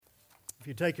If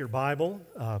you take your Bible,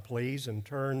 please, and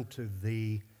turn to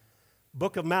the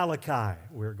book of Malachi.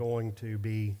 We're going to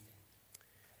be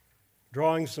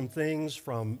drawing some things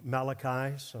from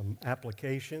Malachi, some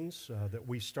applications that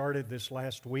we started this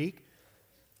last week.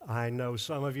 I know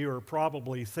some of you are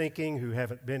probably thinking, who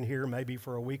haven't been here maybe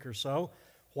for a week or so,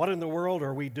 what in the world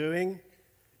are we doing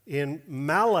in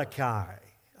Malachi?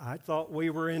 I thought we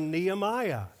were in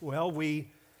Nehemiah. Well, we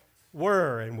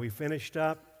were, and we finished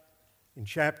up in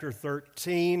chapter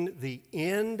 13, the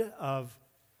end of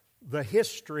the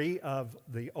history of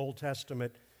the Old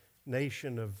Testament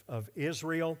nation of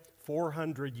Israel,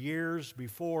 400 years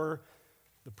before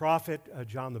the prophet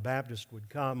John the Baptist would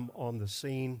come on the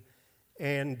scene.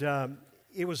 And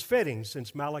it was fitting,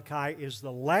 since Malachi is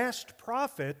the last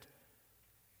prophet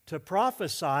to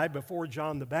prophesy before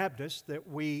John the Baptist, that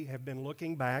we have been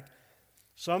looking back.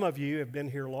 Some of you have been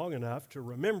here long enough to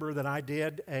remember that I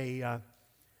did a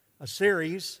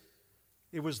series.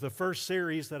 It was the first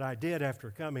series that I did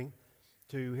after coming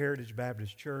to Heritage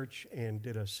Baptist Church, and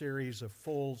did a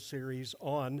full series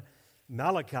on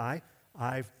Malachi.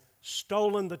 I've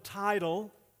stolen the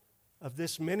title of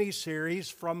this mini-series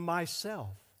from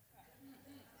myself.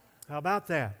 How about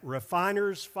that?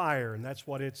 Refiner's Fire, and that's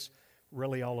what it's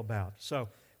really all about. So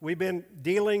we've been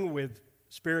dealing with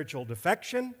spiritual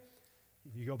defection.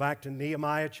 If you go back to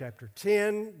Nehemiah chapter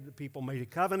 10, the people made a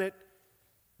covenant.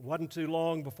 It wasn't too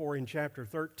long before in chapter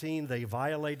 13 they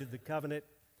violated the covenant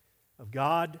of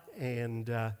God,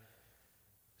 and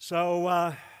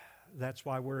so that's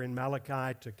why we're in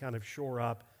Malachi, to kind of shore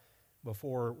up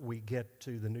before we get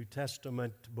to the New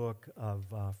Testament book of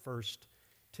 1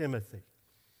 Timothy.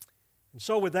 And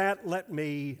so with that, let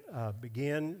me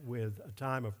begin with a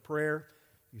time of prayer.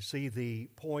 You see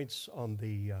the points on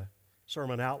the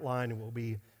sermon outline, and we'll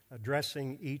be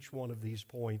addressing each one of these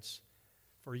points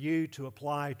for you to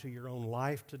apply to your own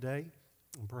life today,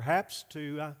 and perhaps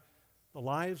to the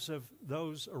lives of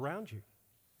those around you.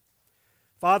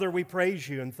 Father, we praise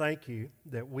you and thank you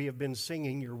that we have been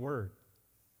singing your word.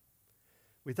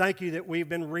 We thank you that we've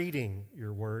been reading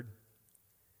your word.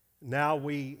 Now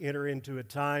we enter into a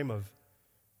time of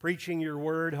preaching your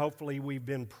word. Hopefully we've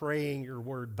been praying your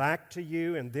word back to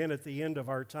you, and then at the end of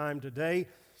our time today,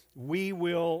 we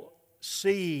will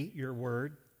see your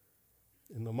word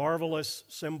in the marvelous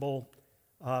symbol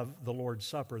of the Lord's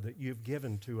Supper that you've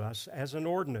given to us as an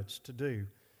ordinance to do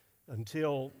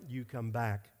until you come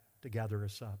back to gather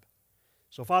us up.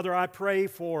 So, Father, I pray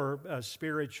for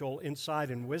spiritual insight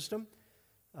and wisdom.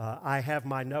 I have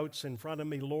my notes in front of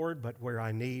me, Lord, but where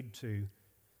I need to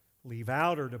leave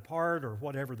out or depart or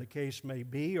whatever the case may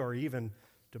be, or even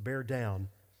to bear down,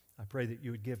 I pray that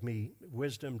you would give me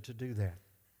wisdom to do that.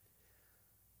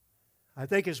 I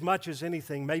think as much as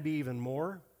anything, maybe even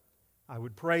more, I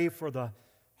would pray for the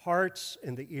hearts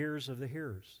and the ears of the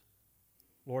hearers.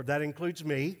 Lord, that includes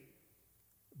me,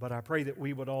 but I pray that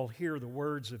we would all hear the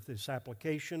words of this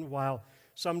application. While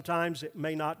sometimes it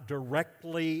may not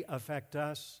directly affect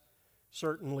us,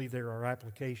 certainly there are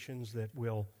applications that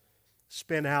will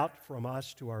spin out from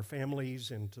us to our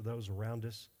families and to those around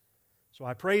us. So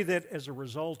I pray that as a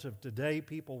result of today,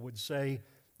 people would say,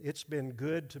 it's been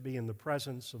good to be in the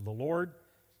presence of the Lord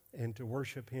and to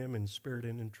worship Him in spirit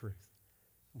and in truth.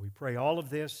 We pray all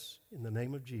of this in the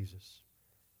name of Jesus.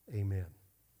 Amen.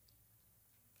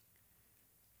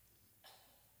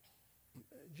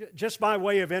 Just by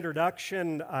way of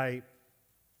introduction, I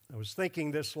was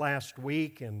thinking this last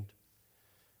week, and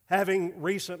having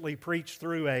recently preached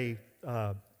through a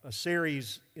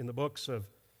series in the books of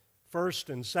 1st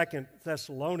and 2nd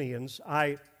Thessalonians,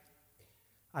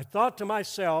 I thought to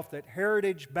myself that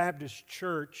Heritage Baptist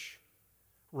Church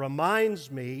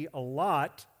reminds me a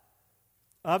lot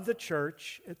of the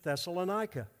church at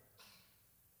Thessalonica.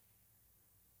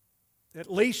 At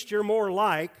least you're more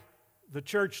like the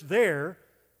church there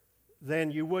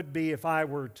than you would be if I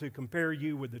were to compare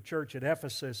you with the church at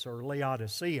Ephesus or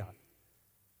Laodicea.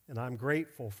 And I'm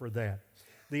grateful for that.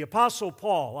 The Apostle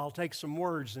Paul, I'll take some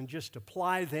words and just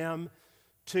apply them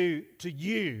to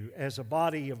you as a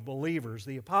body of believers.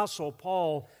 The Apostle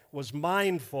Paul was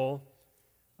mindful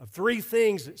of three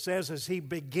things, it says, as he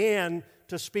began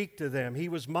to speak to them. He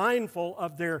was mindful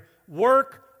of their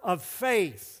work of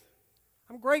faith.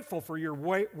 I'm grateful for your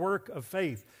work of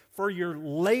faith, for your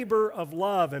labor of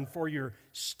love, and for your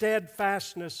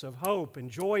steadfastness of hope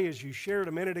and joy, as you shared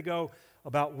a minute ago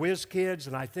about Whiz Kids.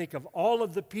 And I think of all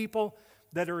of the people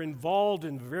that are involved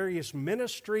in various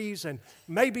ministries, and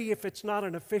maybe if it's not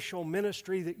an official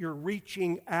ministry, that you're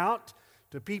reaching out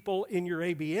to people in your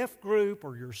ABF group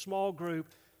or your small group,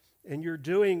 and you're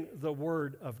doing the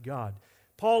Word of God.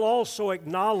 Paul also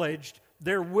acknowledged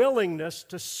their willingness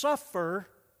to suffer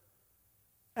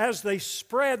as they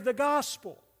spread the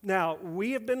gospel. Now,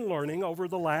 we have been learning over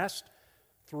the last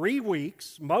 3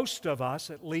 weeks, most of us,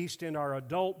 at least in our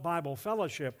adult Bible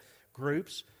fellowship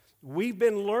groups, we've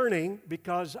been learning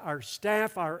because our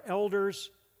staff, our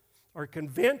elders, are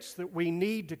convinced that we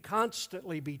need to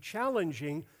constantly be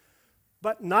challenging,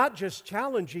 but not just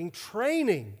challenging,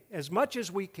 training as much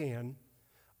as we can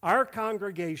our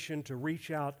congregation to reach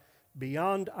out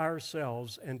beyond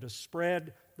ourselves and to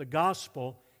spread the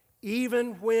gospel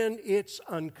even when it's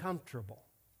uncomfortable,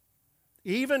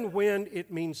 even when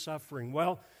it means suffering.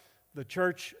 Well, the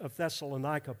church of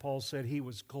Thessalonica, Paul said he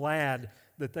was glad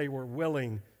that they were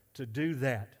willing to do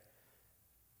that.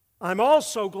 I'm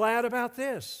also glad about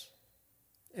this,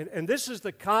 and this is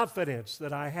the confidence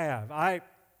that I have. I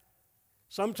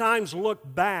sometimes look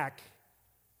back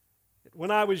when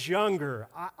I was younger.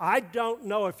 I don't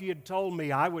know if you had told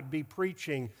me I would be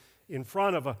preaching in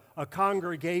front of a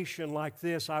congregation like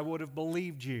this, I would have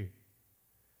believed you.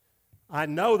 I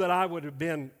know that I would have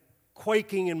been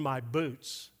quaking in my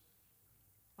boots.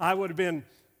 I would have been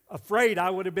afraid. I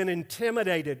would have been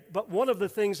intimidated. But one of the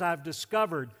things I've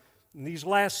discovered in these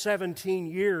last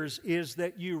 17 years is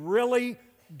that you really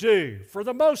do, for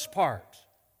the most part.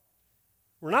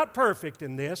 We're not perfect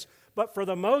in this, but for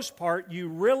the most part, you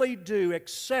really do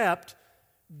accept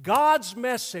God's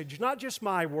message, not just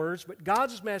my words, but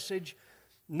God's message,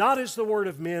 not as the word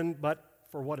of men, but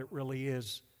for what it really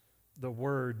is, the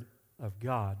word of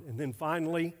God. And then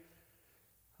finally,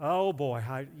 oh boy,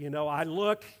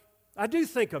 I do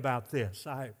think about this.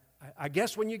 I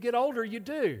guess when you get older, you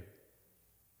do,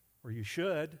 or you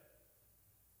should.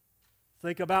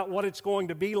 Think about what it's going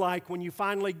to be like when you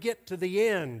finally get to the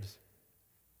end.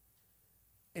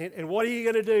 And what are you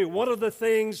going to do? One of the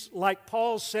things, like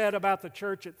Paul said about the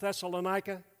church at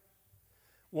Thessalonica,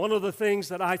 one of the things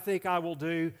that I think I will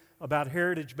do about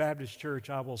Heritage Baptist Church,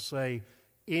 I will say,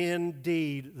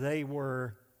 indeed, they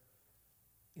were,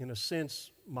 in a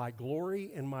sense, my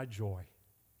glory and my joy.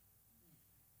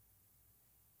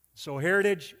 So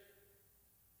Heritage,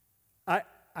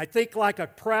 I think like a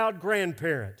proud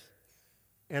grandparent,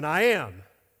 and I am.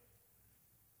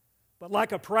 But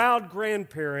like a proud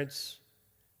grandparent,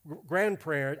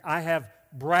 I have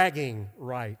bragging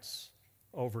rights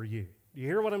over you. Do you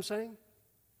hear what I'm saying?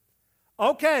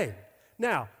 Okay.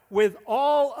 Now, with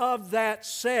all of that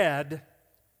said,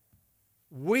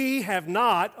 we have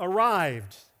not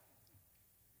arrived.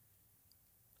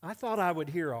 I thought I would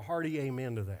hear a hearty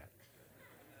amen to that.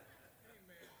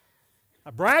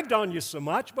 I bragged on you so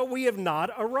much, but we have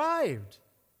not arrived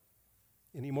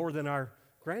any more than our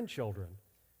grandchildren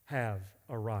have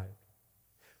arrived.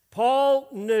 Paul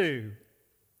knew,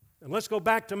 and let's go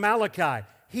back to Malachi,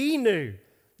 he knew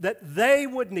that they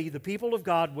would need, the people of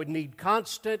God would need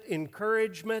constant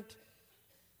encouragement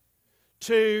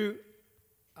to,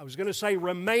 I was going to say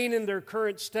remain in their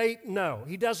current state. No,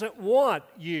 he doesn't want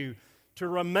you to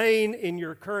remain in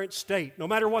your current state, no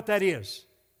matter what that is.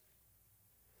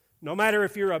 No matter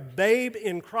if you're a babe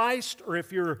in Christ or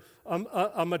if you're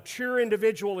a mature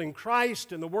individual in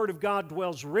Christ and the Word of God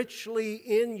dwells richly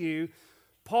in you,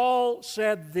 Paul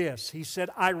said this. He said,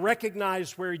 I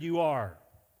recognize where you are.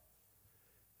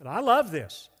 And I love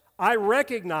this. I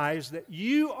recognize that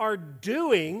you are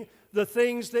doing the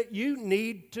things that you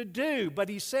need to do. But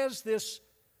he says this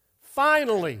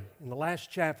finally in the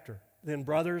last chapter. Then,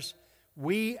 brothers,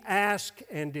 we ask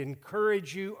and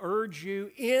encourage you, urge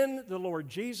you in the Lord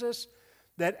Jesus,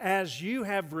 that as you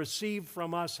have received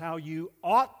from us how you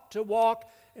ought to walk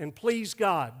and please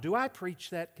God. Do I preach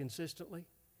that consistently?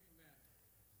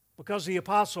 Because the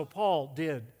Apostle Paul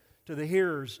did to the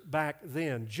hearers back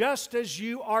then. Just as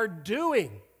you are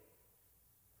doing,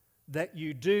 that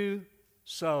you do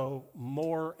so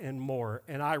more and more.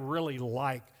 And I really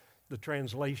like the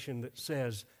translation that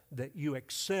says that you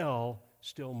excel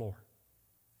still more.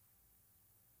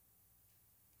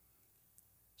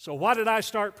 So why did I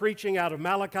start preaching out of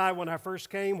Malachi when I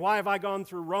first came? Why have I gone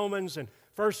through Romans and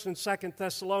 1st and 2nd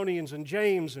Thessalonians and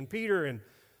James and Peter and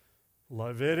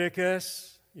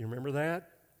Leviticus? You remember that?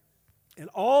 And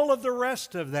all of the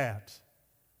rest of that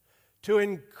to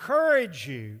encourage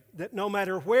you that no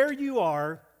matter where you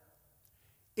are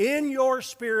in your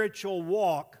spiritual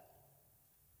walk,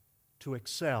 to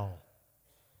excel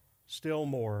still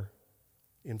more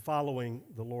in following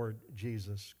the Lord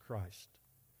Jesus Christ.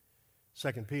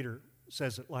 2 Peter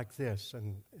says it like this,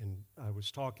 and I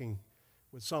was talking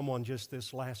with someone just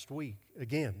this last week.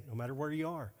 Again, no matter where you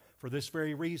are, for this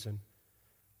very reason,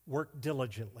 work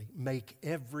diligently, make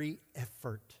every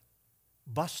effort,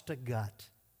 bust a gut,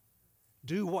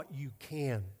 do what you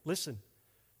can. Listen,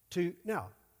 now,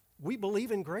 we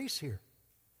believe in grace here.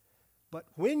 But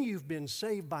when you've been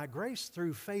saved by grace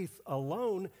through faith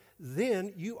alone,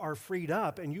 then you are freed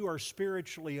up and you are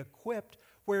spiritually equipped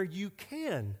where you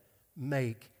can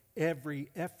make every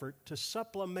effort to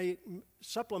supplement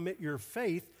your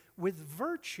faith with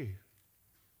virtue.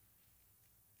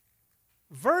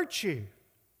 Virtue.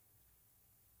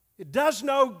 It does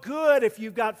no good if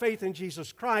you've got faith in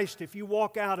Jesus Christ if you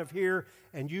walk out of here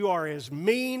and you are as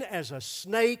mean as a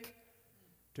snake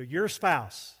to your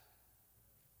spouse,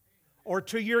 or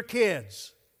to your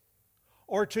kids,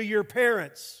 or to your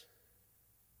parents.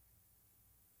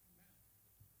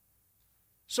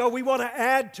 So we want to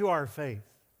add to our faith,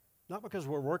 not because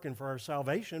we're working for our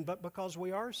salvation, but because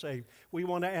we are saved. We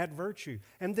want to add virtue.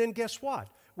 And then guess what?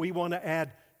 We want to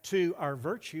add to our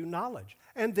virtue knowledge.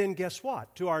 And then guess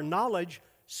what? To our knowledge,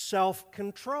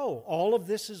 self-control. All of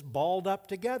this is balled up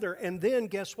together. And then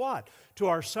guess what? To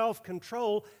our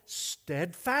self-control,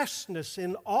 steadfastness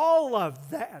in all of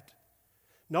that.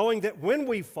 Knowing that when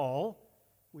we fall,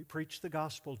 we preach the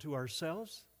gospel to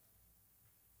ourselves.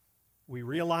 We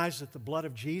realize that the blood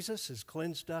of Jesus has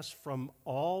cleansed us from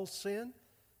all sin,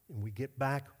 and we get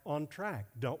back on track,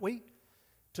 don't we?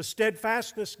 To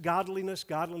steadfastness, godliness,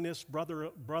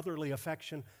 brotherly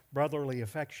affection,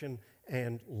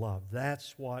 and love.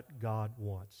 That's what God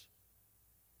wants.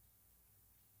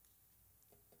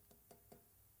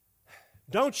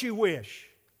 Don't you wish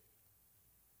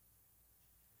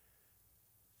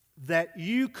that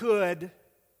you could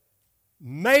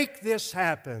make this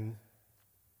happen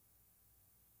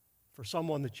for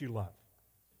someone that you love?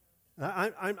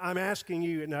 I'm asking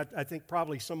you, and I think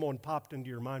probably someone popped into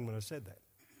your mind when I said that.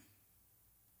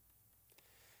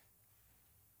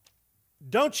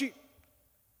 Don't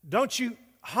you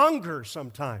hunger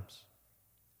sometimes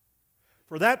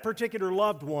for that particular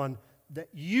loved one that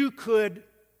you could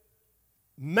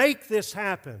make this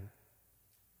happen?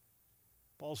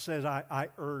 Paul says, I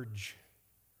urge,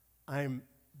 I'm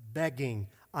begging,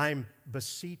 I'm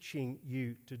beseeching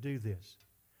you to do this.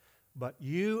 But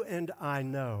you and I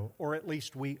know, or at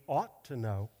least we ought to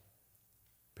know,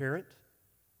 parent,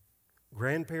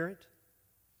 grandparent,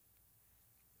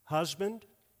 husband,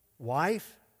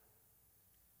 wife,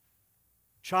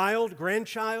 child,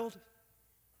 grandchild.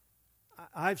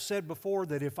 I've said before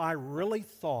that if I really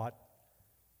thought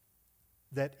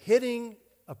that hitting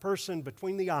a person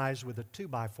between the eyes with a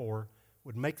 2x4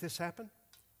 would make this happen,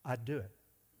 I'd do it.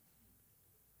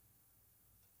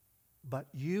 But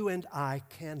you and I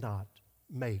cannot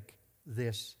make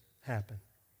this happen.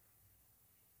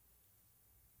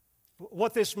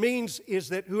 What this means is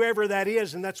that whoever that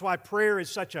is, and that's why prayer is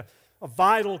such a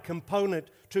vital component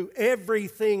to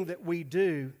everything that we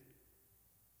do,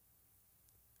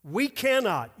 we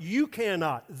cannot, you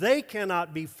cannot, they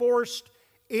cannot be forced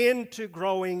into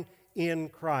growing in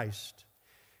Christ.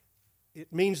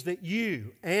 It means that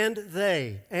you and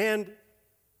they and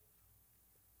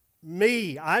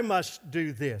me, I must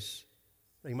do this.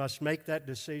 They must make that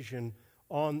decision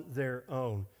on their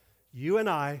own. You and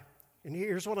I, and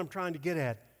here's what I'm trying to get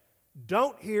at,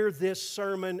 don't hear this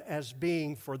sermon as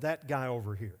being for that guy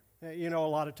over here. You know, a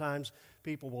lot of times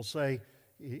people will say,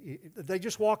 they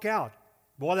just walk out.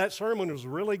 Boy, that sermon was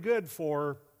really good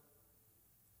for,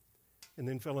 and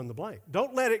then fill in the blank.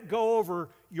 Don't let it go over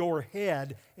your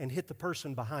head and hit the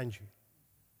person behind you.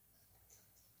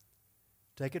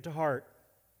 Take it to heart,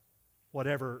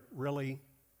 whatever really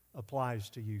applies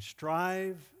to you.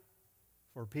 Strive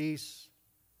for peace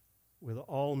with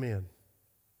all men,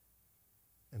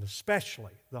 and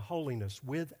especially the holiness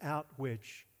without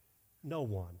which no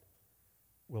one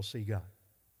will see God.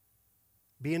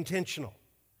 Be intentional.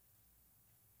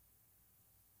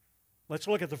 Let's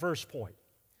look at the first point.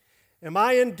 Am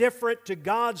I indifferent to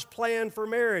God's plan for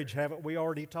marriage? Haven't we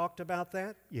already talked about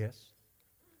that? Yes.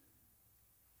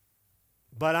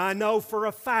 But I know for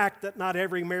a fact that not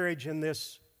every marriage in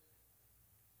this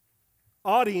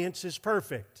audience is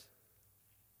perfect.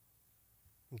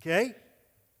 Okay?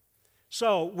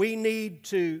 So we need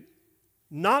to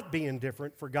not be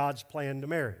indifferent for God's plan to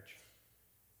marriage.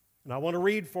 And I want to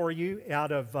read for you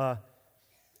out of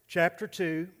chapter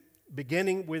 2,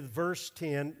 beginning with verse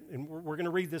 10. And we're going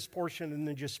to read this portion and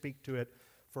then just speak to it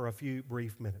for a few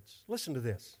brief minutes. Listen to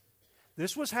this.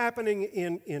 This was happening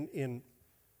in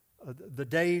the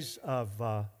days of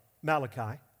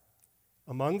Malachi.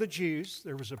 Among the Jews,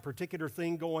 there was a particular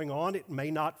thing going on. It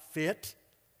may not fit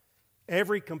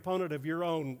every component of your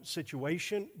own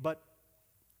situation, but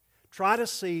try to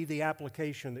see the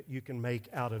application that you can make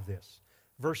out of this.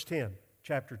 Verse 10,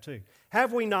 chapter 2.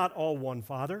 Have we not all one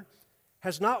Father?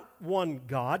 Has not one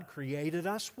God created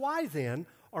us? Why then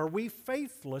are we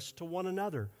faithless to one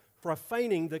another?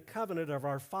 profaning the covenant of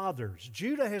our fathers.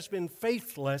 Judah has been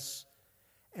faithless,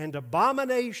 and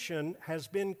abomination has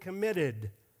been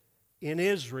committed in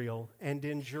Israel and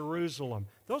in Jerusalem.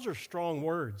 Those are strong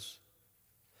words.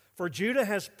 For Judah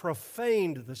has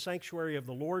profaned the sanctuary of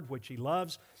the Lord, which he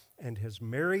loves, and has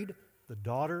married the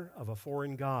daughter of a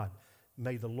foreign god.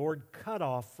 May the Lord cut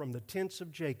off from the tents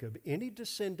of Jacob any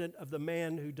descendant of the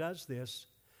man who does this,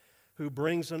 who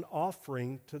brings an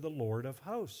offering to the Lord of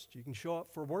hosts. You can show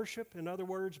up for worship, in other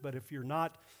words, but if you're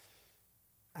not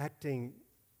acting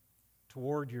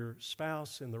toward your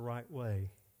spouse in the right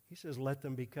way, he says, let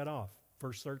them be cut off.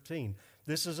 Verse 13,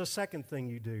 this is a second thing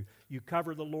you do. You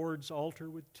cover the Lord's altar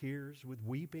with tears, with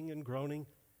weeping and groaning,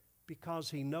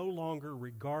 because he no longer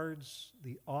regards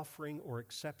the offering or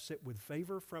accepts it with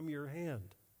favor from your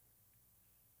hand.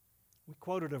 We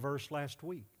quoted a verse last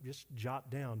week. Just jot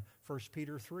down 1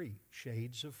 Peter 3,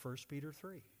 shades of 1 Peter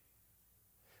 3.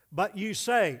 But you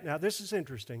say, now this is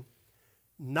interesting,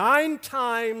 9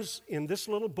 times in this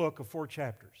little book of 4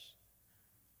 chapters,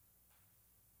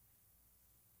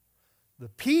 the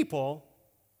people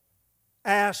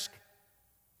ask,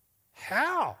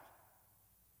 how?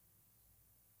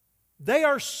 They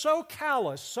are so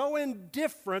callous, so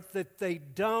indifferent that they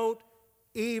don't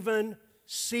even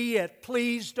see it.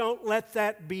 Please don't let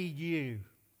that be you.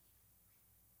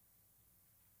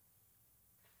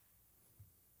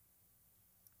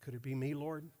 Could it be me,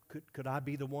 Lord? Could I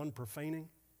be the one profaning?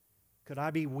 Could I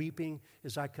be weeping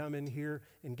as I come in here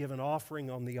and give an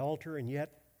offering on the altar, and yet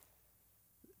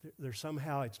there's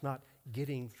somehow it's not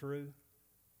getting through?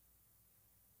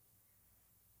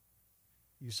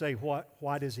 You say,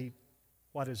 why does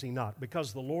he not?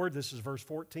 Because the Lord, this is verse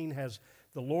 14,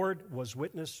 the Lord was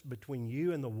witness between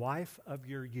you and the wife of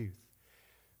your youth.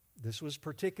 This was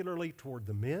particularly toward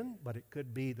the men, but it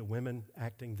could be the women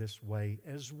acting this way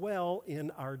as well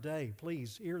in our day.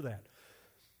 Please hear that.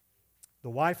 The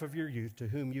wife of your youth, to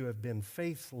whom you have been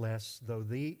faithless, though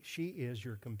she is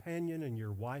your companion and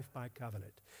your wife by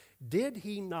covenant. Did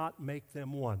he not make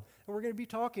them one? And we're going to be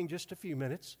talking just a few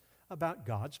minutes about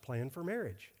God's plan for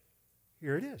marriage.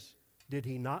 Here it is. Did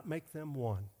he not make them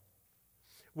one?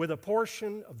 With a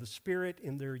portion of the Spirit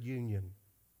in their union.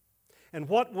 And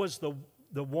what was the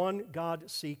one God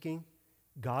seeking?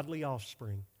 Godly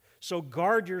offspring. So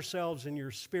guard yourselves in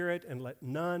your spirit, and let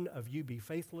none of you be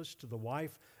faithless to the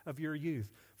wife of your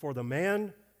youth. For the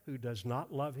man who does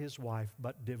not love his wife,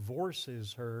 but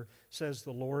divorces her, says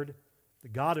the Lord, the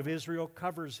God of Israel,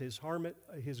 covers his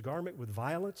garment with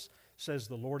violence, says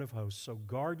the Lord of hosts. So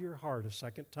guard your heart a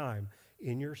second time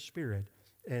in your spirit,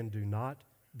 and do not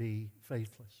be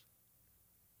faithless.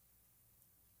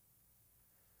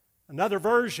 Another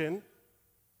version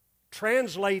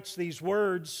translates these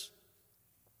words,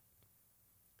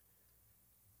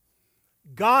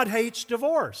 God hates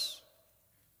divorce.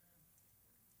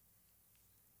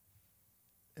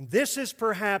 And this is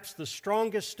perhaps the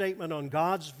strongest statement on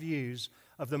God's views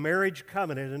of the marriage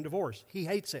covenant and divorce. He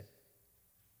hates it.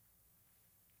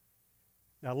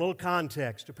 Now, a little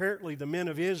context. Apparently, the men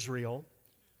of Israel,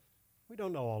 we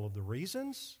don't know all of the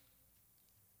reasons,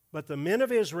 but the men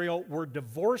of Israel were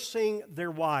divorcing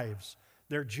their wives,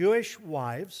 their Jewish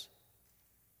wives,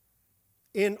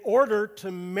 in order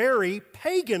to marry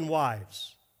pagan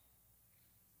wives.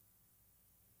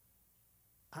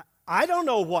 I don't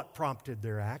know what prompted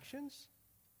their actions.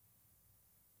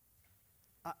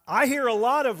 I hear a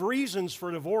lot of reasons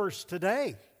for divorce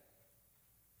today.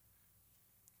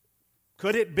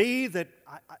 Could it be that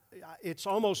it's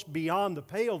almost beyond the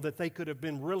pale that they could have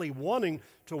been really wanting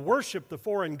to worship the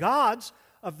foreign gods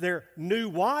of their new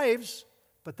wives?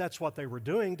 But that's what they were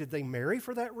doing. Did they marry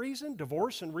for that reason?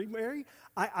 Divorce and remarry?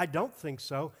 I don't think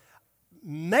so.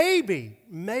 Maybe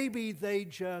they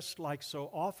just, like so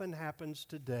often happens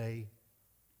today,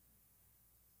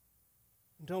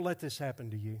 don't let this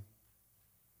happen to you,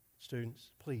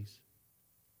 students, please.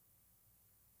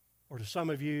 Or to some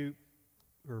of you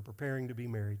who are preparing to be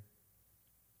married.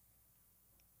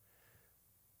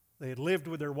 They had lived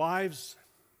with their wives,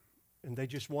 and they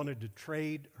just wanted to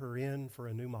trade her in for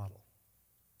a new model.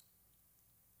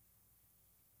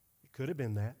 Could have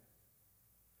been that.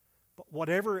 But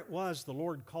whatever it was, the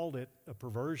Lord called it a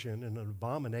perversion and an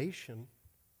abomination.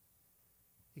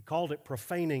 He called it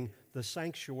profaning the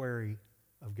sanctuary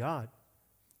of God.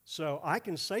 So I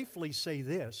can safely say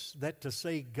this, that to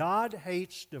say God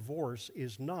hates divorce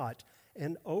is not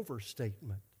an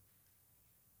overstatement.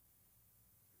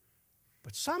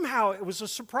 But somehow it was a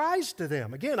surprise to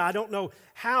them. Again, I don't know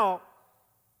how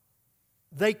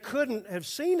they couldn't have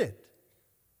seen it.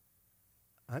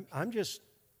 I'm just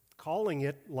calling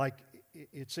it, like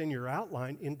it's in your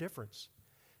outline, indifference.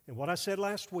 And what I said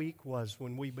last week was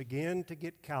when we begin to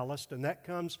get calloused, and that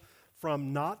comes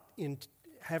from not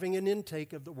having an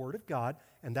intake of the Word of God,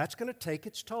 and that's going to take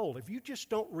its toll. If you just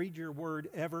don't read your Word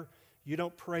ever, you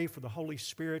don't pray for the Holy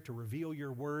Spirit to reveal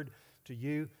your Word to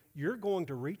you, you're going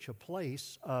to reach a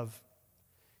place of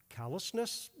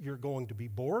callousness. You're going to be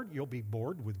bored. You'll be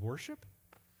bored with worship.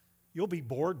 You'll be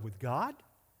bored with God.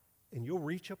 And you'll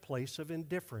reach a place of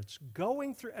indifference.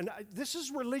 Going through, and this is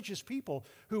religious people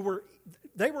who were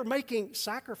making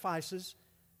sacrifices.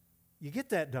 You get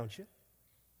that, don't you?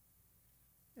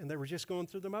 And they were just going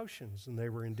through the motions, and they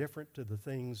were indifferent to the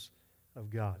things of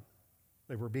God.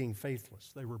 They were being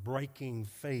faithless. They were breaking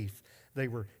faith. They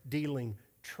were dealing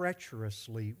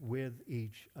treacherously with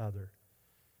each other.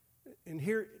 And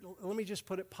here, let me just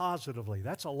put it positively.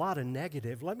 That's a lot of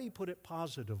negative. Let me put it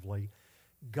positively.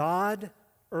 God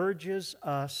urges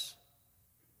us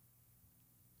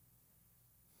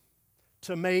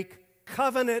to make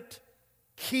covenant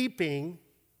keeping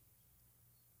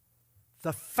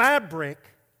the fabric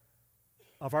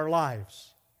of our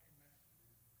lives.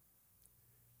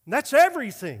 And that's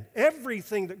everything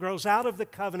that grows out of the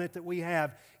covenant that we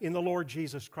have in the Lord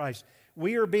Jesus Christ.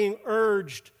 We are being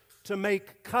urged to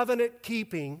make covenant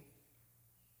keeping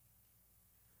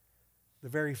the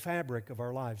very fabric of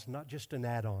our lives, not just an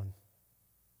add-on.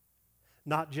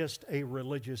 Not just a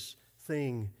religious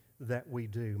thing that we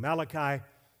do. Malachi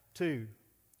 2,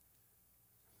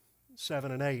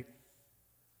 7 and 8.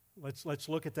 Let's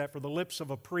look at that. For the lips of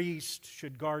a priest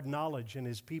should guard knowledge, and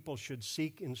his people should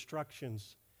seek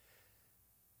instructions.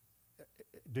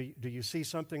 Do you see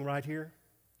something right here?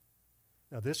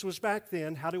 Now, this was back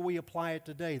then. How do we apply it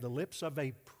today? The lips of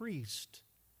a priest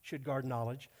should guard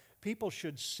knowledge. People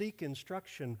should seek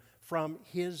instruction from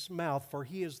his mouth, for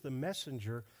he is the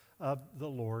messenger of the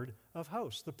Lord of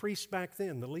hosts. The priests back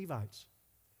then, the Levites.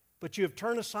 But you have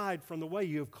turned aside from the way.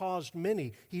 You have caused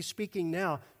many. He's speaking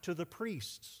now to the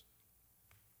priests.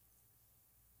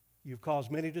 You've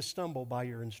caused many to stumble by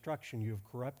your instruction. You have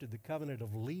corrupted the covenant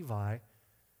of Levi,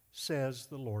 says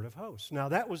the Lord of hosts. Now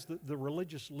that was the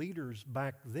religious leaders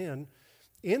back then.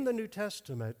 In the New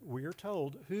Testament, we are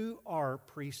told who are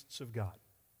priests of God.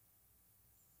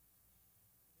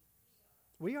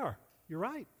 We are. You're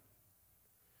right.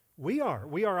 We are.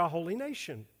 We are a holy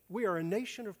nation. We are a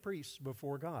nation of priests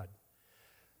before God.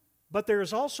 But there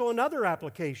is also another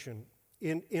application.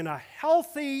 In a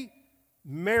healthy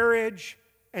marriage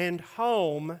and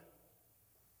home,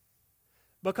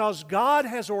 because God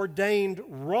has ordained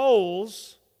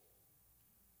roles,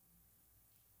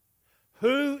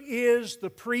 who is the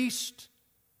priest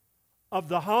of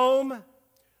the home,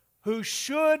 who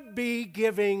should be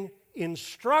giving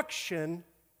instruction,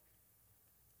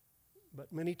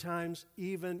 but many times,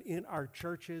 even in our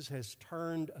churches, has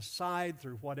turned aside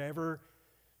through whatever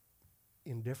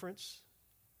indifference,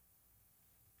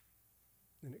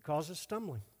 and it causes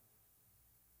stumbling.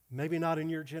 Maybe not in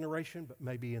your generation, but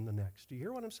maybe in the next. Do you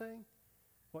hear what I'm saying?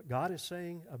 What God is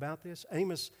saying about this?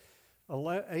 Amos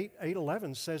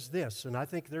 8:11 says this, and I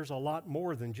think there's a lot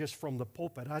more than just from the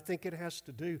pulpit. I think it has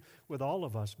to do with all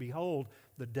of us. Behold,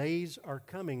 the days are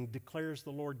coming, declares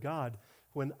the Lord God,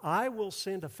 when I will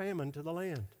send a famine to the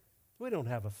land. We don't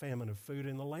have a famine of food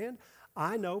in the land.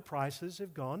 I know prices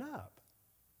have gone up.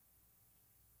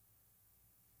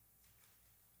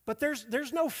 But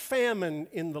there's no famine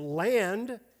in the land.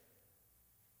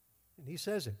 And he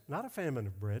says it, not a famine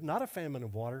of bread, not a famine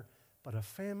of water, but a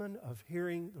famine of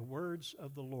hearing the words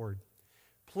of the Lord.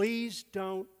 Please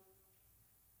don't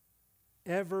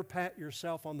ever pat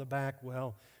yourself on the back.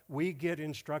 Well, we get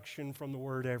instruction from the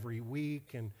Word every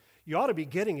week, and you ought to be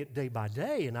getting it day by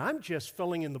day, and I'm just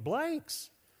filling in the blanks.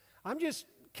 I'm just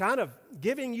kind of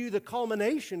giving you the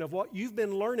culmination of what you've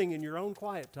been learning in your own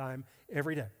quiet time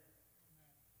every day.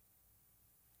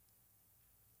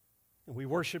 And we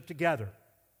worship together.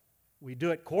 We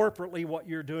do it corporately, what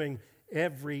you're doing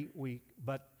every week.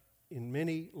 But in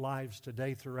many lives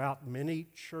today, throughout many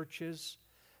churches,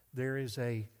 there is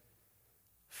a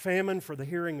famine for the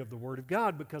hearing of the Word of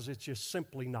God because it's just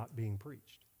simply not being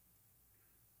preached.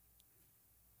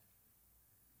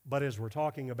 But as we're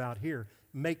talking about here,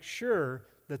 make sure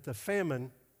that the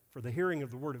famine for the hearing of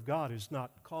the Word of God is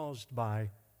not caused by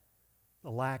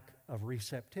the lack of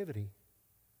receptivity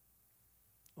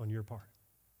on your part.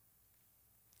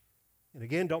 And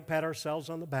again, don't pat ourselves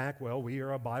on the back. Well, we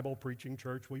are a Bible preaching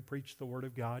church. We preach the Word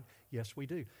of God. Yes, we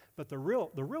do. But the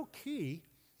real key,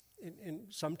 and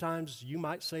sometimes you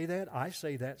might say that, I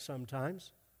say that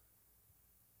sometimes.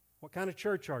 What kind of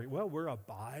church are you? Well, we're a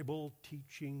Bible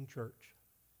teaching church.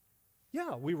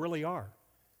 Yeah, we really are.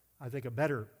 I think a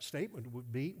better statement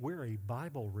would be we're a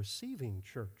Bible-receiving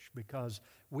church because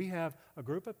we have a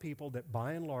group of people that,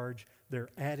 by and large, they're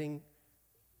adding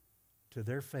to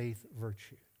their faith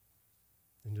virtue,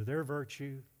 and to their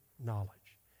virtue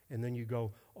knowledge. And then you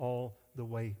go all the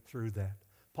way through that.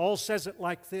 Paul says it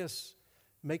like this: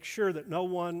 make sure that no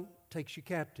one takes you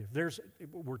captive.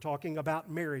 We're talking about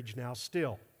marriage now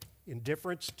still, in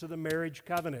deference to the marriage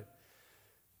covenant.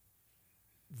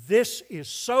 This is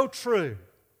so true.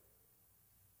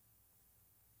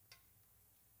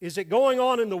 Is it going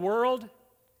on in the world?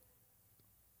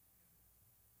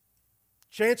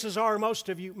 Chances are most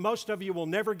of you will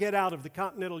never get out of the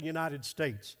continental United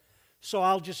States. So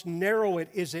I'll just narrow it.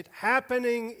 Is it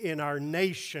happening in our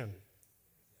nation?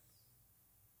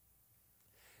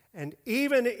 And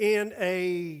even in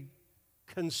a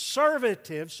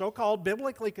conservative, so-called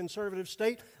biblically conservative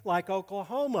state like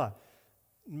Oklahoma,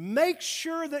 make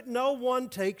sure that no one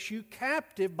takes you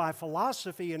captive by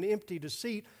philosophy and empty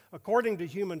deceit according to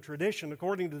human tradition,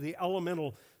 according to the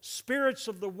elemental spirits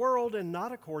of the world, and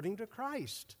not according to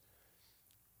Christ.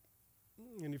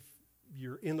 And if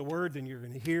you're in the Word, then you're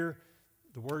going to hear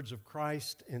the words of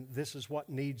Christ, and this is what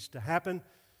needs to happen.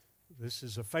 This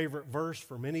is a favorite verse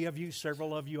for many of you.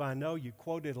 Several of you I know, you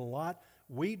quote it a lot.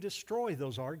 We destroy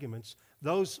those arguments,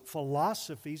 those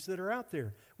philosophies that are out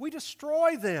there. We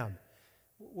destroy them.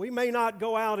 We may not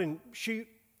go out and shoot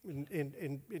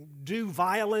and do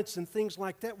violence and things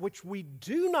like that, which we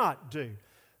do not do.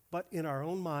 But in our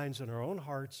own minds, in our own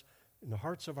hearts, in the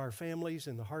hearts of our families,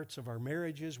 in the hearts of our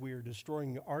marriages, we are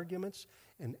destroying arguments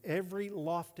and every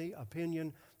lofty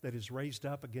opinion that is raised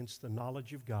up against the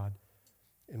knowledge of God.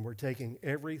 And we're taking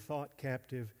every thought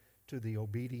captive to the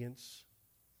obedience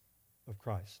of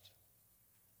Christ.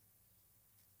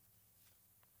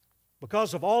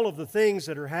 Because of all of the things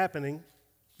that are happening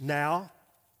now,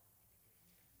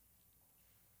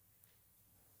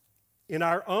 in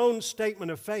our own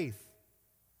statement of faith,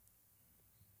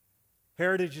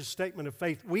 Heritage's statement of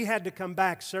faith, we had to come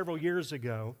back several years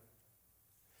ago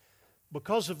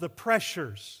because of the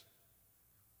pressures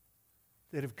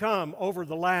that have come over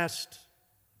the last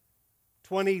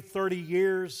 20, 30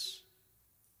 years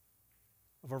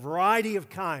of a variety of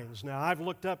kinds. Now, I've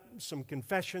looked up some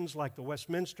confessions like the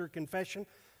Westminster Confession.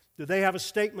 Do they have a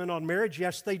statement on marriage?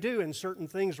 Yes, they do, in certain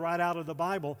things right out of the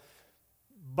Bible.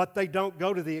 But they don't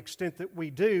go to the extent that we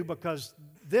do, because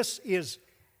this is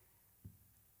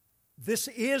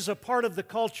a part of the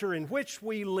culture in which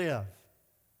we live.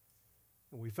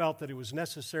 And we felt that it was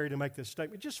necessary to make this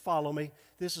statement. Just follow me.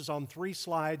 This is on 3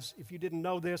 slides. If you didn't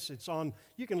know this,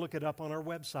 you can look it up on our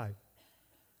website,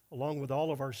 along with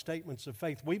all of our statements of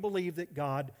faith. We believe that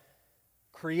God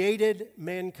created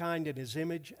mankind in His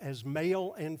image as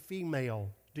male and female.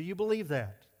 Do you believe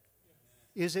that?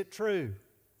 Is it true?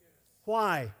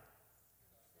 Why?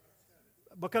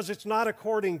 Because it's not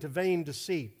according to vain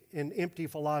deceit and empty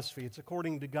philosophy. It's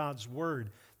according to God's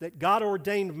Word. That God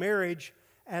ordained marriage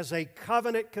as a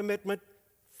covenant commitment,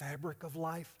 fabric of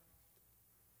life,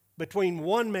 between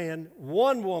one man,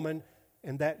 one woman,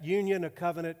 and that union, a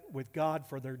covenant with God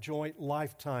for their joint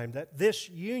lifetime. That this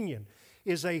union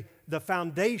is the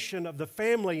foundation of the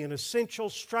family, an essential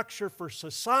structure for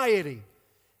society.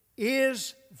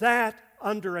 Is that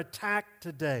under attack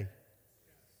today?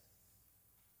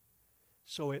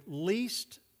 So at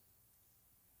least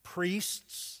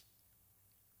priests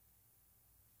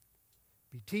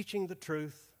be teaching the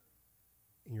truth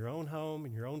in your own home,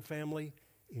 in your own family,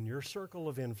 in your circle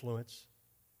of influence.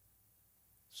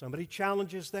 Somebody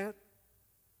challenges that.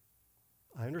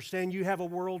 I understand you have a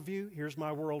worldview. Here's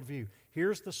my worldview.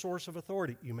 Here's the source of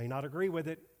authority. You may not agree with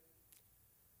it,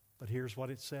 but here's what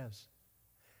it says.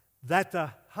 That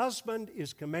the husband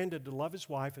is commanded to love his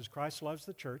wife as Christ loves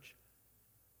the church.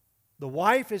 The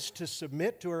wife is to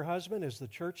submit to her husband as the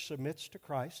church submits to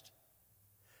Christ.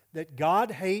 That God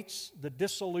hates the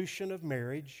dissolution of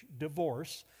marriage,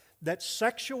 divorce. That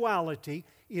sexuality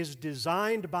is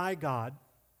designed by God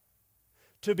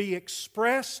to be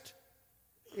expressed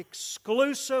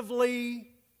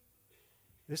exclusively.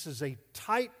 This is a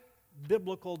tight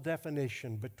biblical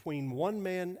definition between one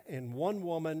man and one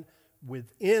woman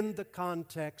within the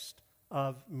context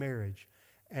of marriage.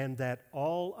 And that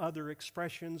all other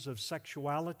expressions of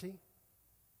sexuality,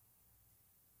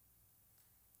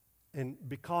 and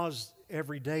because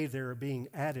every day they are being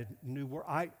added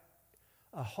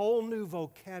a whole new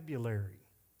vocabulary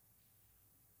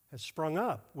has sprung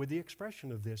up with the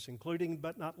expression of this, including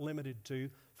but not limited to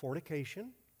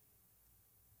fornication,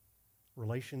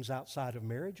 relations outside of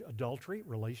marriage, adultery,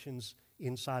 relations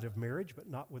inside of marriage but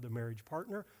not with a marriage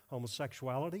partner,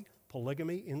 homosexuality,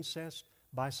 polygamy, incest,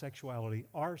 bisexuality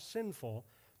are sinful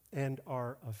and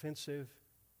are offensive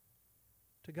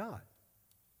to God.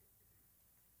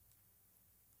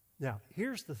 Now,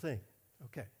 here's the thing,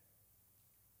 okay.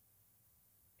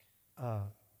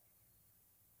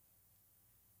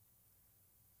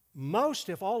 Most,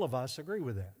 if all of us, agree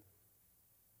with that.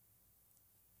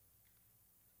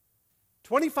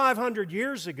 2,500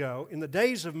 years ago, in the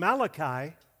days of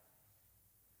Malachi,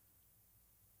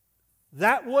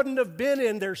 that wouldn't have been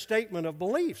in their statement of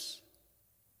beliefs.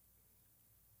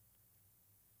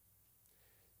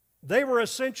 They were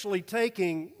essentially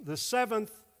taking the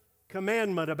seventh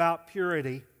commandment about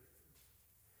purity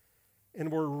and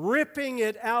were ripping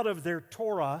it out of their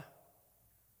Torah,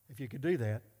 if you could do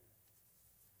that,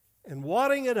 and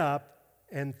wadding it up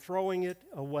and throwing it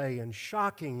away. And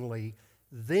shockingly,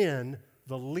 then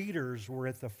the leaders were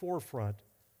at the forefront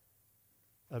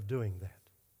of doing that.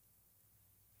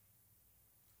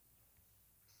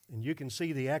 And you can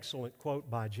see the excellent quote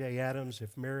by Jay Adams: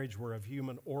 if marriage were of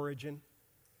human origin,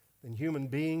 then human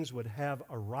beings would have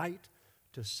a right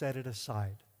to set it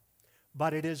aside.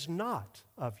 But it is not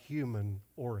of human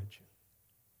origin.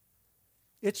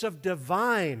 It's of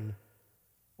divine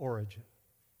origin.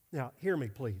 Now, hear me,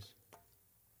 please.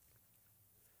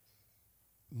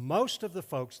 Most of the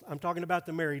folks, I'm talking about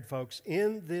the married folks,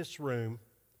 in this room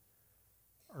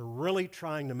are really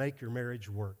trying to make your marriage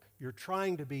work. You're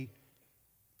trying to be,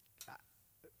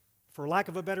 for lack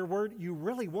of a better word, you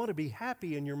really want to be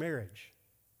happy in your marriage.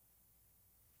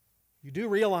 You do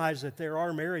realize that there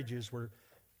are marriages where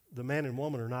the man and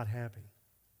woman are not happy.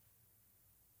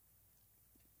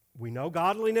 We know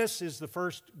godliness is the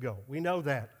first go. We know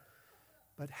that.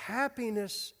 But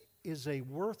happiness is a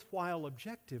worthwhile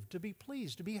objective, to be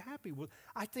pleased, to be happy with.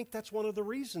 I think that's one of the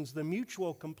reasons, the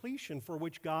mutual completion for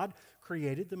which God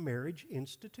created the marriage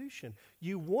institution.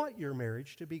 You want your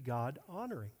marriage to be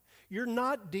God-honoring. You're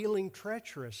not dealing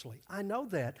treacherously. I know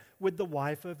that with the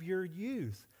wife of your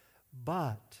youth.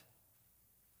 But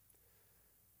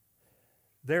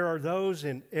there are those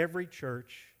in every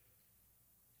church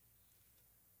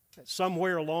that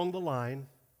somewhere along the line,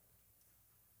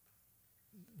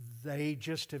 they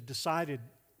just have decided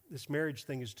this marriage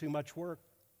thing is too much work,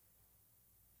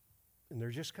 and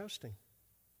they're just coasting.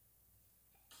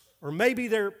 Or maybe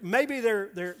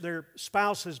their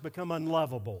spouse has become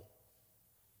unlovable.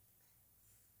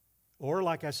 Or,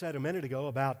 like I said a minute ago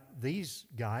about these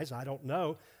guys, I don't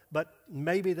know, but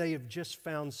maybe they have just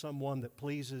found someone that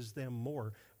pleases them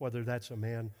more, whether that's a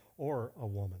man or a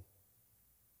woman.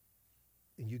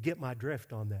 And you get my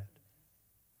drift on that.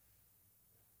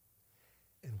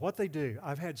 And what they do,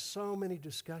 I've had so many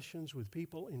discussions with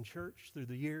people in church through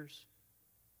the years.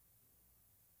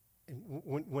 And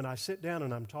when I sit down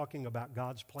and I'm talking about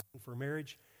God's plan for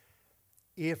marriage,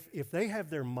 if they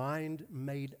have their mind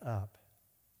made up,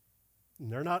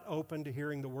 and they're not open to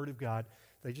hearing the Word of God,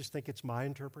 they just think it's my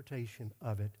interpretation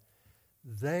of it,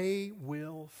 they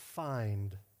will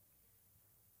find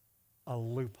a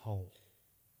loophole.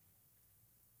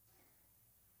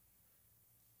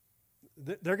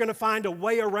 They're going to find a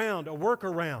way around, a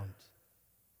workaround.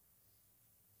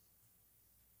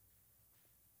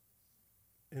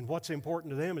 And what's important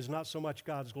to them is not so much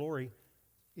God's glory,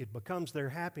 it becomes their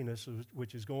happiness,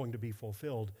 which is going to be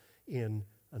fulfilled in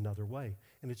another way.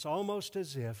 And it's almost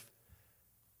as if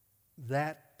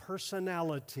that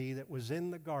personality that was in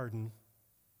the garden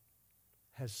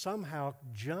has somehow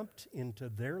jumped into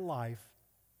their life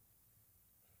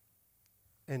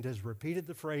and has repeated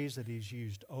the phrase that he's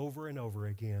used over and over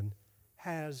again: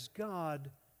 has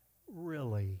God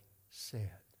really said?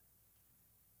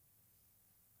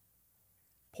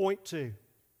 Point 2.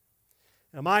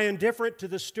 Am I indifferent to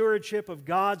the stewardship of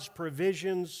God's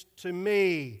provisions to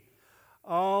me?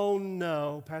 Oh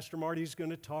no, Pastor Marty's going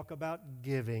to talk about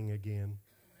giving again.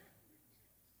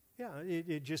 Yeah,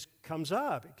 it just comes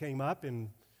up. It came up in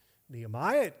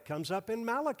Nehemiah. It comes up in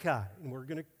Malachi. And we're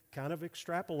going to kind of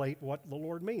extrapolate what the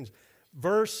Lord means.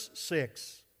 Verse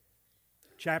 6,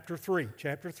 chapter 3,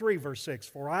 verse 6.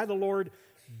 For I, the Lord,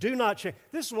 do not change.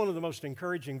 This is one of the most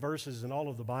encouraging verses in all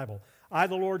of the Bible. I,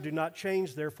 the Lord, do not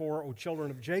change. Therefore, O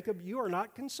children of Jacob, you are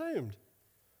not consumed.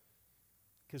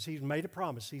 Because He's made a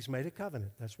promise. He's made a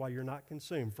covenant. That's why you're not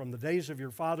consumed. From the days of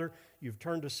your father, you've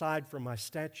turned aside from my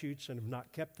statutes and have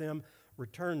not kept them.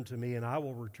 Return to me, and I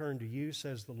will return to you,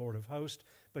 says the Lord of hosts.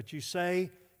 But you say,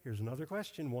 here's another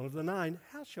question, one of the 9,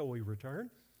 how shall we return?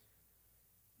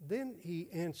 Then He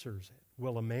answers it.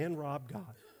 Will a man rob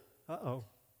God? Uh-oh.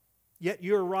 Yet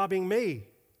you are robbing me.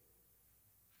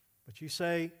 But you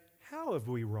say, how have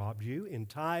we robbed you? In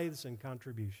tithes and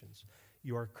contributions.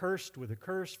 You are cursed with a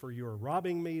curse, for you are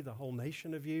robbing me, the whole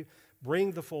nation of you.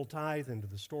 Bring the full tithe into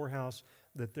the storehouse,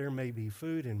 that there may be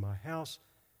food in my house,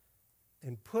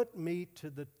 and put me to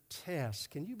the test.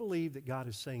 Can you believe that God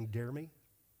is saying, dare me?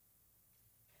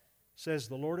 Says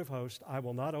the Lord of hosts, I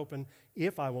will not open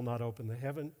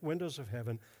the windows of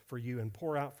heaven for you and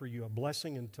pour out for you a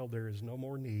blessing until there is no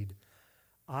more need.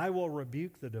 I will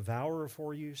rebuke the devourer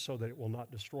for you so that it will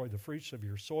not destroy the fruits of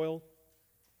your soil,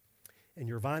 and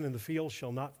your vine in the field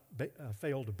shall not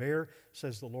fail to bear,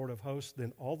 says the Lord of hosts.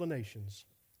 Then all the nations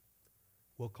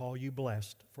will call you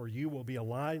blessed, for you will be a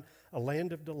land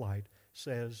of delight,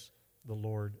 says the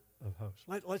Lord of hosts.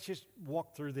 Let's just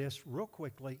walk through this real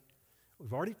quickly.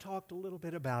 We've already talked a little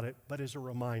bit about it, but as a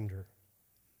reminder.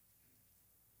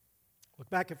 Look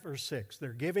back at verse 6.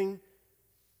 Their giving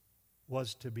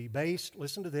was to be based,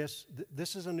 listen to this,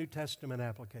 this is a New Testament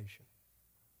application.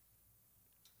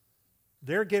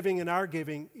 Their giving and our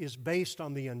giving is based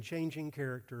on the unchanging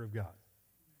character of God.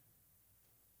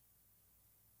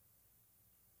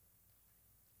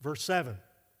 Verse 7.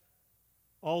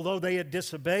 Although they had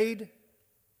disobeyed,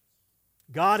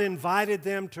 God invited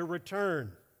them to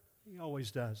return. He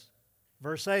always does.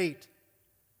 Verse 8.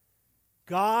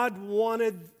 God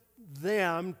wanted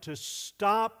them to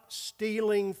stop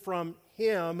stealing from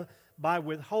Him by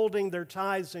withholding their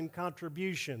tithes and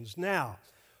contributions. Now,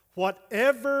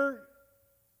 whatever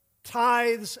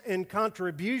tithes and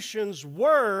contributions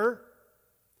were,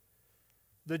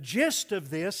 the gist of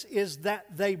this is that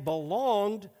they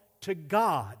belonged to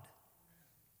God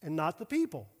and not the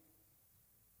people.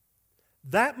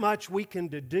 That much we can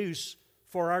deduce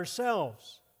for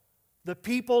ourselves. The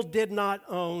people did not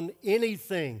own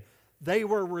anything. They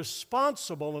were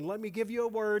responsible, and let me give you a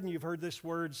word, and you've heard this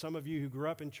word, some of you who grew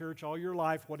up in church all your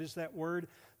life. What is that word?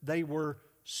 They were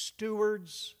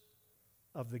stewards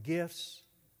of the gifts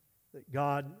that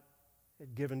God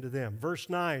had given to them. Verse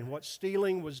 9, what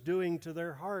stealing was doing to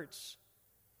their hearts.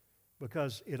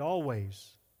 Because it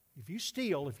always, if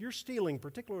you're stealing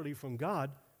particularly from God,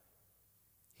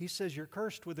 He says you're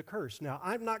cursed with a curse. Now,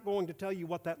 I'm not going to tell you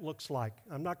what that looks like.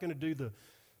 I'm not going to do the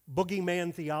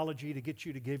boogeyman theology to get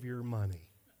you to give your money.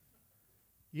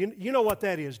 You know what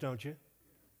that is, don't you?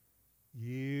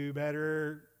 You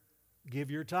better give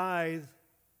your tithe,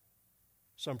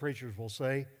 some preachers will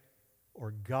say,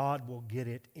 or God will get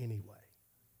it anyway.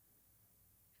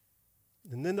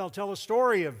 And then they'll tell a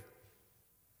story of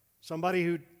somebody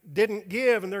who didn't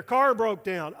give and their car broke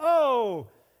down. Oh,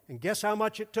 and guess how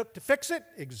much it took to fix it?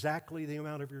 Exactly the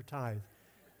amount of your tithe.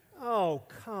 Oh,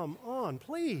 come on,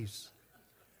 please.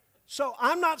 So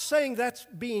I'm not saying that's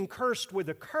being cursed with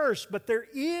a curse, but there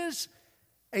is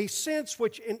a sense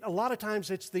which a lot of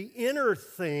times it's the inner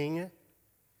thing,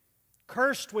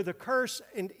 cursed with a curse,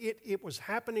 and it was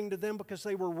happening to them because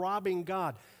they were robbing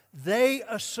God. They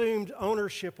assumed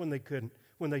ownership when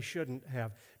they shouldn't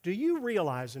have. Do you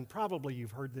realize, and probably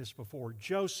you've heard this before,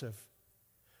 Joseph,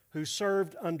 who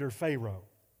served under Pharaoh.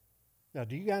 Now,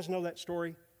 do you guys know that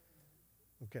story?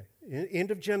 Okay.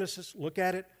 End of Genesis, look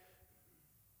at it.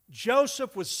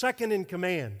 Joseph was second in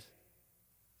command.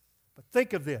 But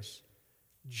think of this.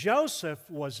 Joseph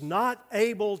was not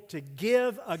able to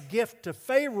give a gift to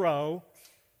Pharaoh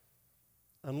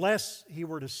unless he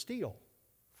were to steal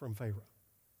from Pharaoh,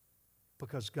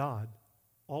 because God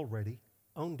already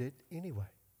owned it anyway.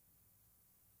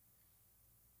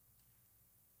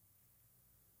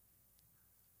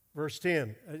 Verse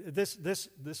 10,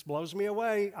 this blows me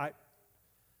away.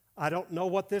 I don't know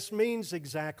what this means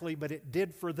exactly, but it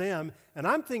did for them. And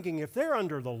I'm thinking if they're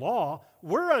under the law,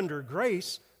 we're under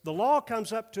grace. The law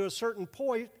comes up to a certain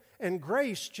point, and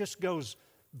grace just goes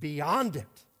beyond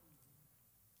it.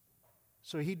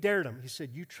 So he dared them. He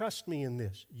said, you trust me in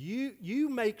this. You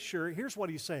make sure, here's what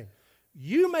he's saying.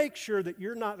 You make sure that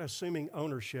you're not assuming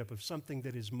ownership of something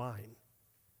that is mine.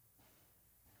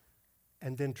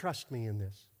 And then trust me in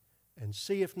this. And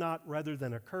see if not, rather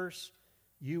than a curse,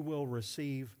 you will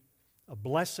receive a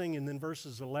blessing. And then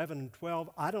verses 11 and 12,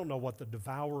 I don't know what the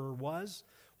devourer was.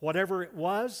 Whatever it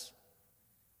was,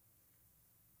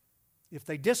 if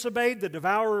they disobeyed, the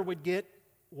devourer would get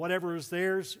whatever was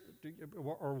theirs,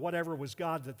 or whatever was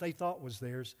God that they thought was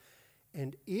theirs.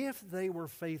 And if they were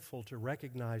faithful to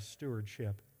recognize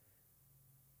stewardship,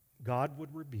 God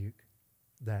would rebuke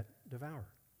that devourer.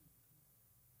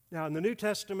 Now, in the New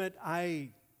Testament,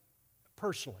 I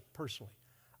personally,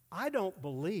 I don't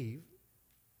believe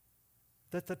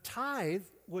that the tithe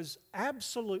was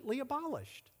absolutely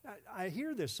abolished. I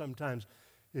hear this sometimes.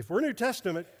 If we're New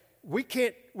Testament, we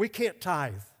can't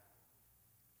tithe.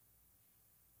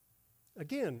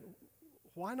 Again,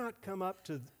 why not come up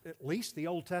to at least the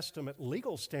Old Testament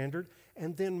legal standard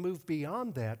and then move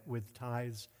beyond that with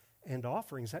tithes and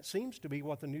offerings. That seems to be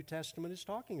what the New Testament is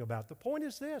talking about. The point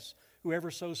is this: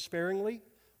 whoever sows sparingly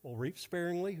will reap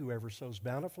sparingly. Whoever sows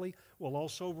bountifully will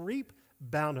also reap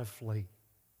bountifully.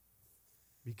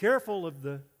 Be careful of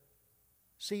the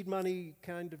seed money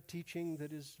kind of teaching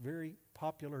that is very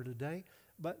popular today,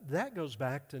 but that goes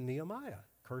back to Nehemiah.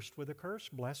 Cursed with a curse,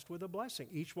 blessed with a blessing.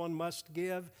 Each one must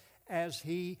give as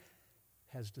he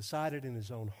has decided in his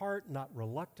own heart, not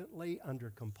reluctantly,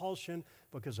 under compulsion,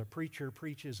 because a preacher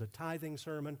preaches a tithing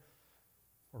sermon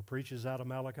or preaches out of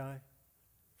Malachi.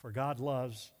 For God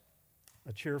loves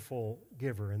a cheerful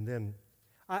giver. And then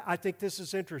I think this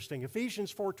is interesting.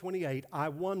 Ephesians 4:28, I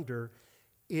wonder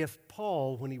if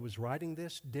Paul, when he was writing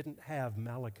this, didn't have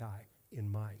Malachi in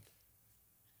mind.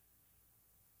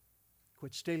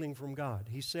 Quit stealing from God.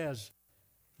 He says,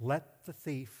 let the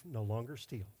thief no longer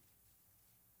steal,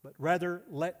 but rather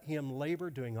let him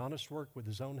labor doing honest work with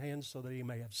his own hands so that he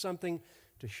may have something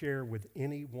to share with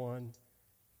anyone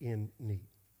in need.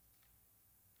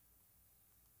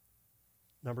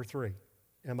 Number 3,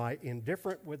 am I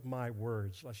indifferent with my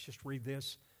words? Let's just read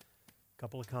this. A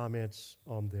couple of comments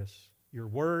on this. Your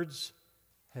words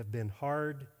have been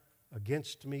hard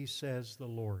against me, says the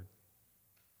Lord.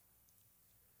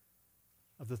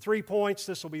 Of the 3 points,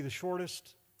 this will be the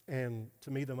shortest and, to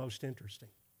me, the most interesting.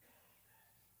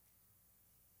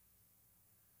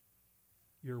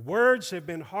 Your words have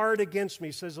been hard against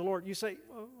me, says the Lord. You say,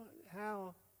 well,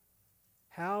 how?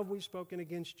 How have we spoken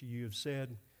against you? You have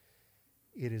said,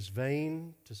 it is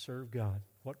vain to serve God.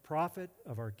 What profit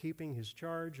of our keeping His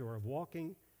charge or of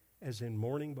walking as in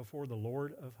mourning before the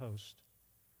Lord of hosts?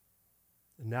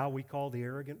 And now we call the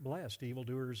arrogant blessed.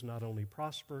 Evildoers not only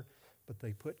prosper, but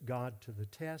they put God to the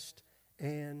test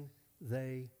and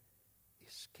they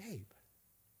escape.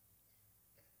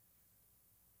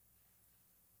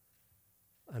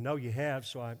 I know you have,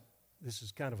 so this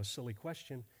is kind of a silly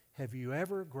question. Have you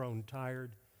ever grown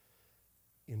tired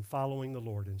in following the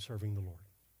Lord and serving the Lord?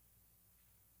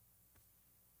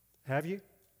 Have you?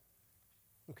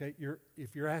 Okay,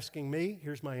 if you're asking me,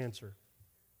 here's my answer.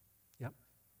 Yep.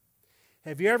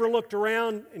 Have you ever looked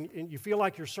around and you feel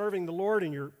like you're serving the Lord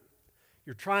and you're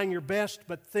trying your best,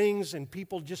 but things and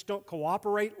people just don't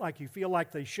cooperate like you feel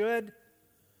like they should?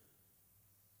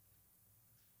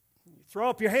 You throw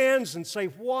up your hands and say,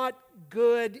 what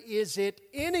good is it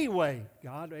anyway?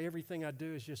 God, everything I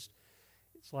do is just,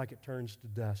 it's like it turns to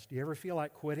dust. Do you ever feel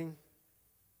like quitting?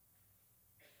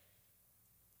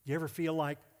 Do you ever feel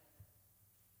like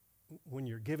when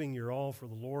you're giving your all for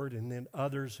the Lord and then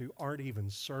others who aren't even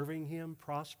serving Him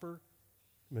prosper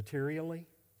materially?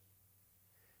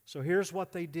 So here's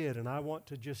what they did, and I want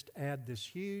to just add this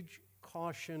huge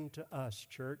caution to us,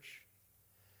 church.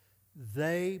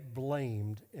 They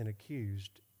blamed and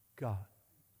accused God.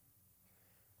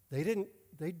 They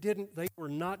were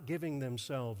not giving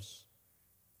themselves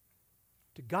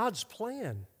to God's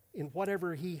plan in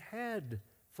whatever He had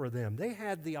for them. They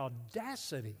had the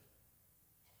audacity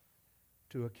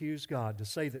to accuse God, to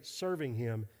say that serving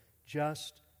Him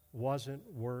just wasn't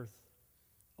worth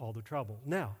all the trouble.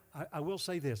 Now, I will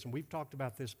say this, and we've talked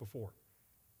about this before.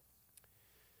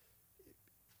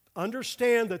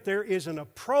 Understand that there is an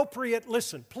appropriate,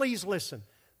 please listen,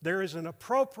 there is an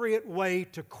appropriate way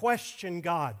to question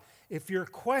God. If you're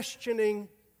questioning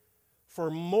for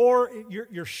more,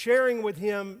 you're sharing with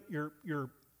Him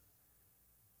your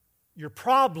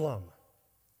problem,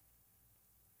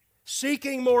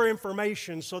 seeking more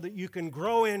information so that you can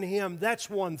grow in Him,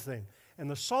 that's one thing. And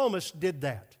the psalmist did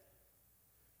that.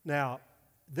 Now,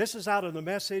 this is out of the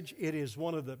Message. It is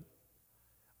one of the,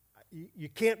 you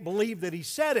can't believe that he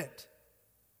said it,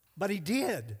 but he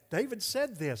did. David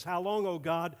said this, how long, O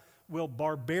God, will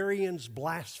barbarians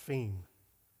blaspheme?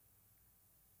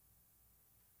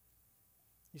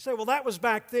 You say, well, that was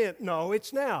back then. No,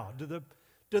 it's now.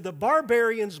 Do the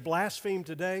barbarians blaspheme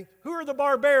today? Who are the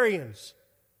barbarians?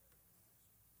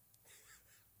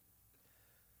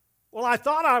 Well, I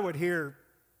thought I would hear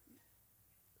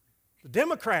the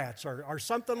Democrats or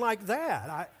something like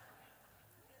that.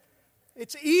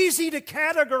 It's easy to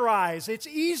categorize. It's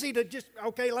easy to just,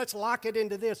 okay, let's lock it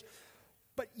into this.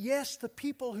 But yes, the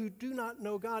people who do not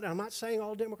know God, I'm not saying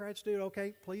all Democrats do,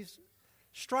 okay? Please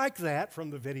strike that from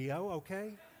the video,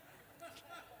 okay?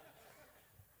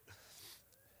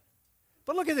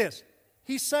 But look at this.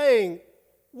 He's saying,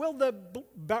 will the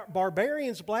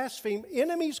barbarians blaspheme,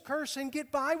 enemies curse and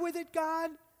get by with it, God?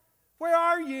 Where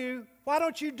are you? Why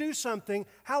don't you do something?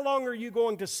 How long are you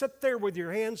going to sit there with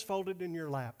your hands folded in your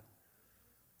lap?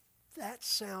 That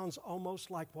sounds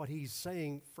almost like what he's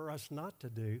saying for us not to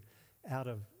do out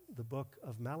of the book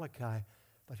of Malachi.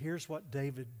 But here's what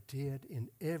David did in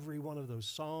every one of those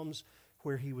Psalms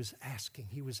where he was asking.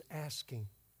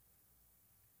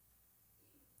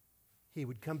 He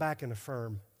would come back and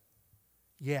affirm,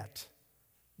 yet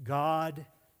God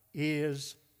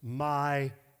is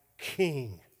my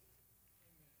King.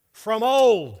 From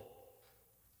old,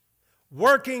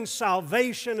 working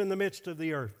salvation in the midst of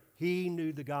the earth. He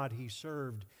knew the God he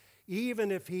served,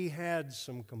 even if he had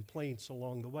some complaints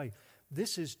along the way.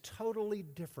 This is totally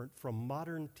different from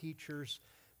modern teachers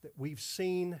that we've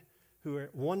seen who are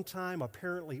at one time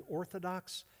apparently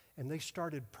orthodox, and they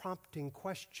started prompting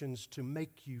questions to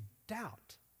make you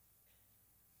doubt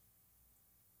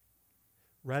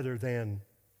rather than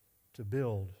to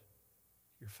build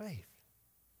your faith.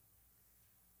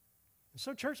 And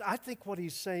so, church, I think what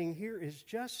he's saying here is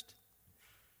just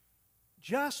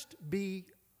be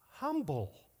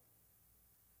humble.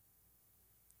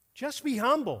 Just be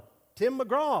humble. Tim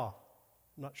McGraw,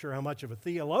 I'm not sure how much of a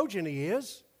theologian he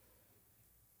is,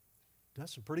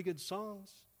 does some pretty good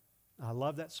songs. I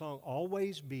love that song,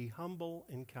 Always Be Humble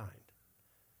and Kind.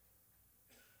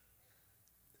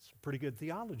 It's pretty good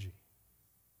theology.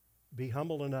 Be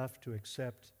humble enough to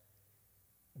accept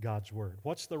God's Word.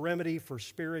 What's the remedy for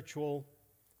spiritual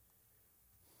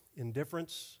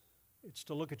indifference? It's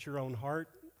to look at your own heart.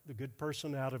 The good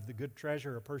person out of the good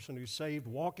treasure, a person who's saved,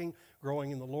 walking,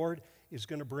 growing in the Lord, is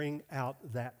going to bring out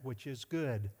that which is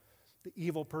good. The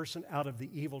evil person out of the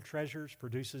evil treasures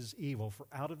produces evil. For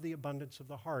out of the abundance of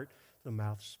the heart, the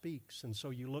mouth speaks. And so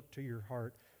you look to your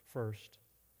heart first.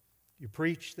 You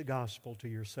preach the gospel to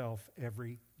yourself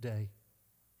every day.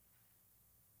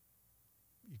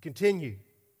 You continue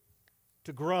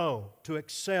to grow, to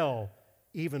excel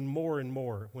even more and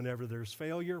more. Whenever there's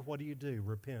failure, what do?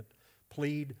 Repent.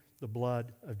 Plead the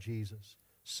blood of Jesus.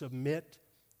 Submit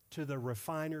to the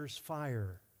refiner's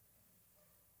fire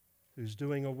who's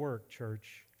doing a work,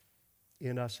 church,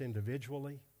 in us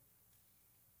individually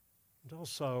and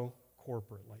also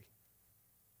corporately.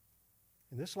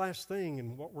 And this last thing,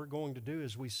 and what we're going to do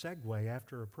as we segue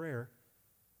after a prayer,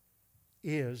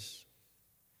 is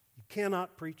you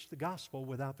cannot preach the gospel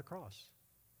without the cross.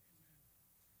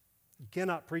 You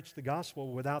cannot preach the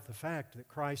gospel without the fact that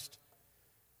Christ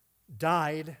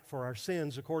died for our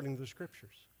sins according to the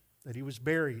Scriptures, that He was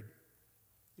buried,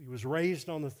 He was raised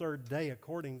on the third day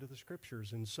according to the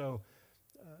Scriptures. And so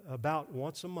about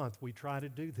once a month we try to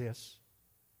do this.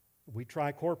 We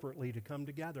try corporately to come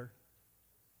together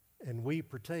and we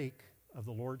partake of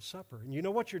the Lord's Supper. And you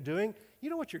know what you're doing? You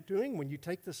know what you're doing when you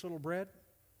take this little bread?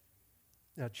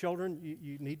 Now, children,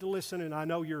 you need to listen, and I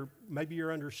know maybe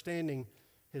your understanding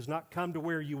has not come to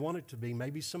where you want it to be.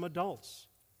 Maybe some adults.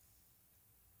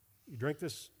 You drink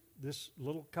this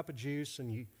little cup of juice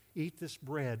and you eat this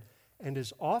bread, and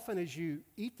as often as you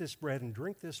eat this bread and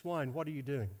drink this wine, what are you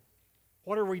doing?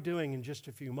 What are we doing in just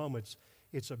a few moments?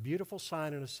 It's a beautiful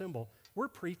sign and a symbol. We're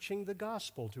preaching the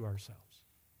gospel to ourselves.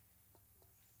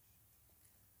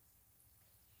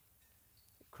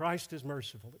 Christ is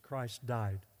merciful, that Christ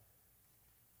died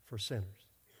for sinners.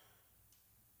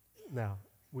 Now,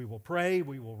 we will pray,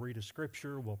 we will read a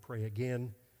scripture, we'll pray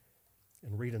again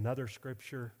and read another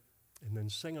scripture and then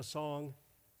sing a song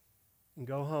and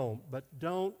go home. But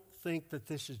don't think that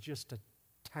this is just a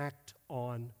tacked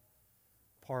on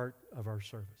part of our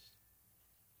service.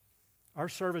 Our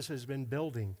service has been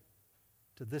building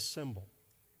to this symbol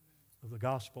of the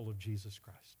gospel of Jesus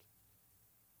Christ.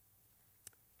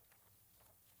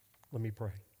 Let me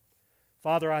pray.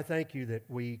 Father, I thank you that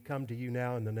we come to you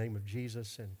now in the name of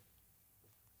Jesus. And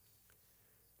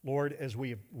Lord, as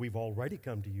we've already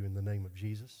come to you in the name of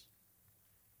Jesus.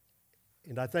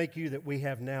 And I thank you that we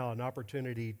have now an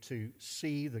opportunity to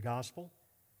see the gospel,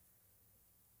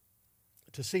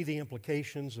 to see the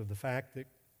implications of the fact that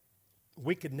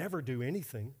we could never do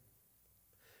anything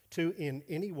to in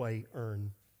any way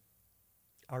earn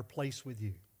our place with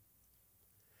you.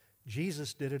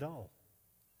 Jesus did it all.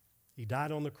 He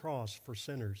died on the cross for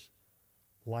sinners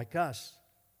like us.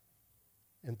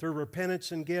 And through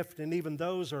repentance and gift, and even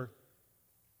those are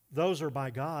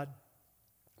by God,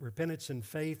 repentance and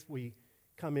faith, we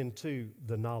come into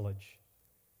the knowledge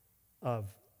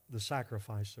of the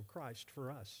sacrifice of Christ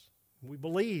for us. We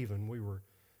believe, and we were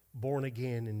born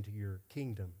again into your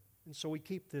kingdom. And so we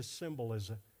keep this symbol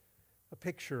as a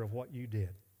picture of what you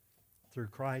did through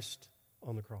Christ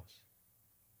on the cross.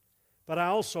 But I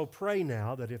also pray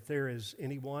now that if there is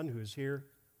anyone who is here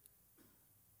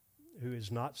who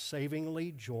is not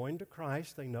savingly joined to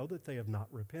Christ, they know that they have not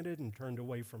repented and turned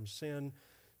away from sin,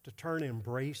 to turn and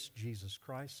embrace Jesus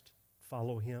Christ,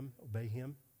 follow Him, obey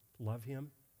Him, love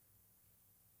Him,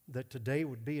 that today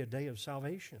would be a day of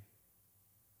salvation.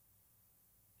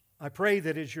 I pray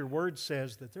that as your word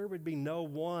says, that there would be no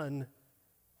one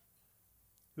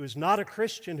who is not a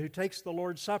Christian who takes the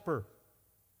Lord's Supper,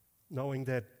 knowing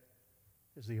that,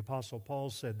 as the Apostle Paul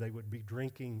said, they would be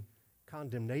drinking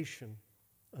condemnation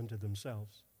unto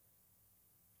themselves.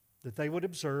 That they would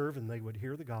observe and they would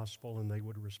hear the gospel and they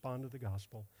would respond to the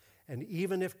gospel. And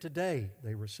even if today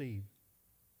they receive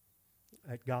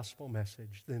that gospel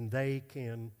message, then they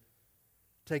can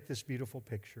take this beautiful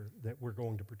picture that we're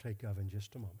going to partake of in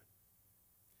just a moment.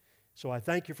 So I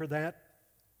thank you for that,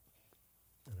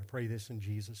 and I pray this in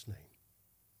Jesus' name.